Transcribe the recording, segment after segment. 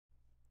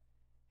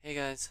Hey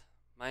guys,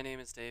 my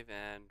name is Dave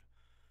and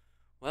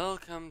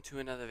welcome to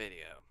another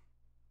video.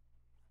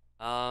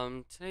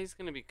 Today's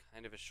gonna be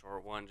kind of a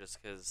short one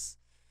just because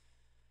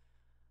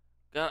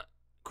got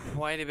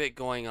quite a bit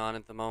going on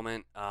at the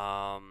moment.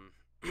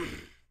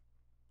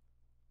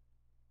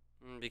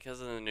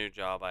 Because of the new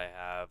job I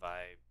have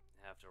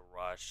to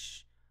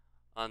rush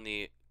on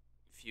the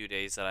few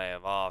days that I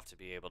have off to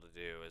be able to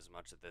do as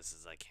much of this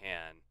as I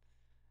can.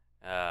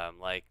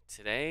 Like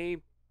today,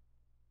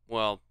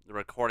 well, the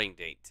recording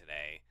date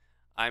today,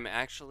 I'm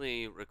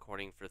actually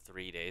recording for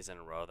 3 days in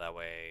a row. That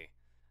way,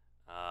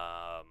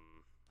 I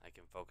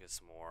can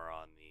focus more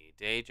on the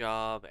day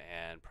job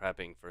and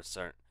prepping for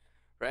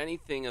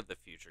anything of the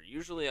future.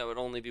 Usually, I would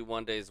only do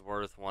 1 day's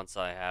worth once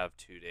I have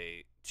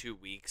 2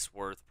 weeks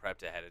worth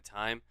prepped ahead of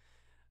time.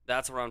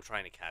 That's what I'm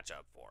trying to catch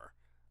up for.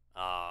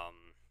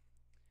 Um,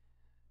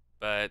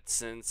 but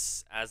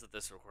since as of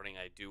this recording,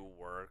 I do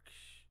work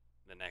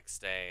the next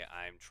day,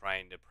 I'm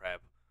trying to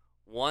prep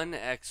one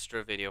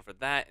extra video for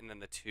that, and then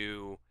the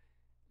 2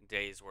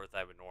 days worth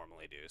I would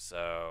normally do.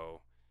 So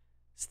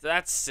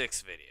that's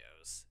 6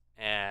 videos,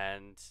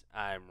 and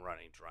I'm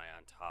running dry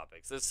on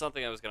topics. This is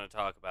something I was going to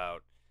talk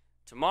about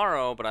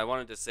tomorrow, but I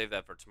wanted to save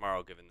that for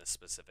tomorrow given this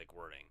specific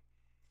wording.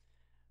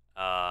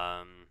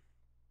 Um,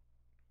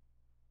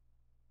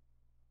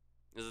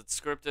 is it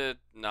scripted?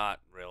 Not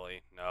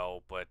really,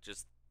 no, but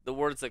just the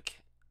words that,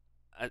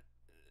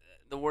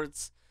 the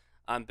words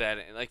I'm bad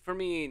at. Like, for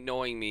me,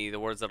 knowing me, the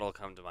words that'll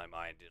come to my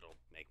mind, it'll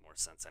make more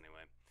sense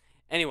anyway.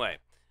 Anyway,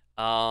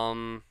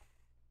 um,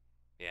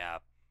 yeah.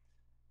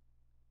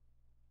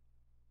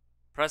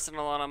 Pressing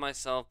a lot on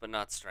myself, but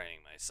not straining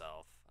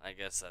myself. I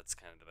guess that's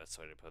kind of the best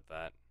way to put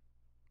that.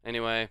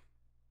 Anyway,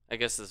 I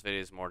guess this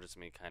video is more just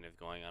me kind of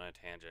going on a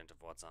tangent of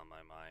what's on my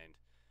mind.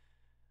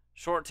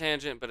 Short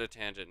tangent, but a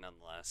tangent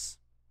nonetheless.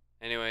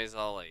 Anyways,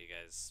 I'll let you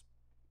guys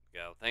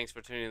go. Thanks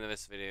for tuning into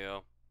this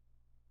video.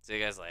 See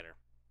you guys later.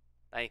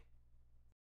 Bye.